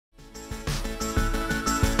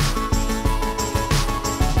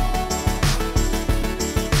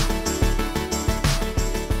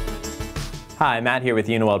Hi, Matt here with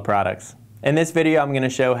Uniweld products. In this video I'm going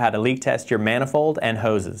to show how to leak test your manifold and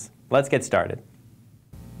hoses. Let's get started.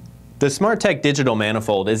 The SmarTech Digital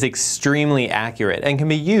Manifold is extremely accurate and can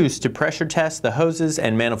be used to pressure test the hoses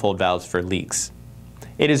and manifold valves for leaks.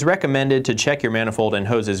 It is recommended to check your manifold and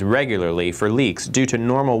hoses regularly for leaks due to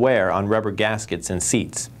normal wear on rubber gaskets and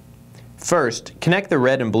seats. First, connect the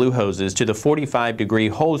red and blue hoses to the 45-degree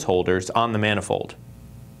hose holders on the manifold.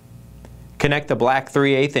 Connect the black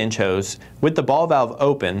 3/8 inch hose with the ball valve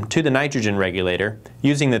open to the nitrogen regulator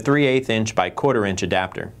using the 3/8 inch by 1/4 inch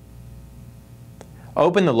adapter.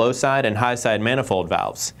 Open the low side and high side manifold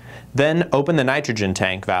valves. Then open the nitrogen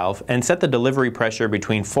tank valve and set the delivery pressure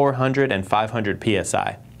between 400 and 500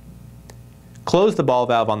 psi. Close the ball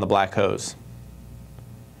valve on the black hose.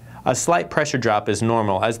 A slight pressure drop is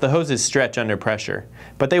normal as the hoses stretch under pressure,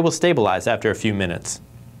 but they will stabilize after a few minutes.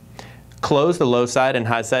 Close the low side and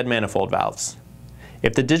high side manifold valves.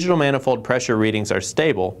 If the digital manifold pressure readings are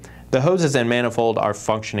stable, the hoses and manifold are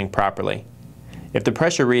functioning properly. If the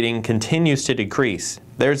pressure reading continues to decrease,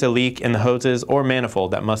 there's a leak in the hoses or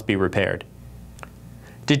manifold that must be repaired.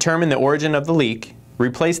 Determine the origin of the leak,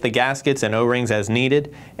 replace the gaskets and O-rings as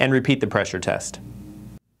needed, and repeat the pressure test.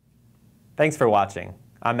 Thanks for watching.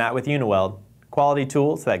 I'm Matt with Uniweld, quality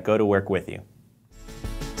tools that go to work with you.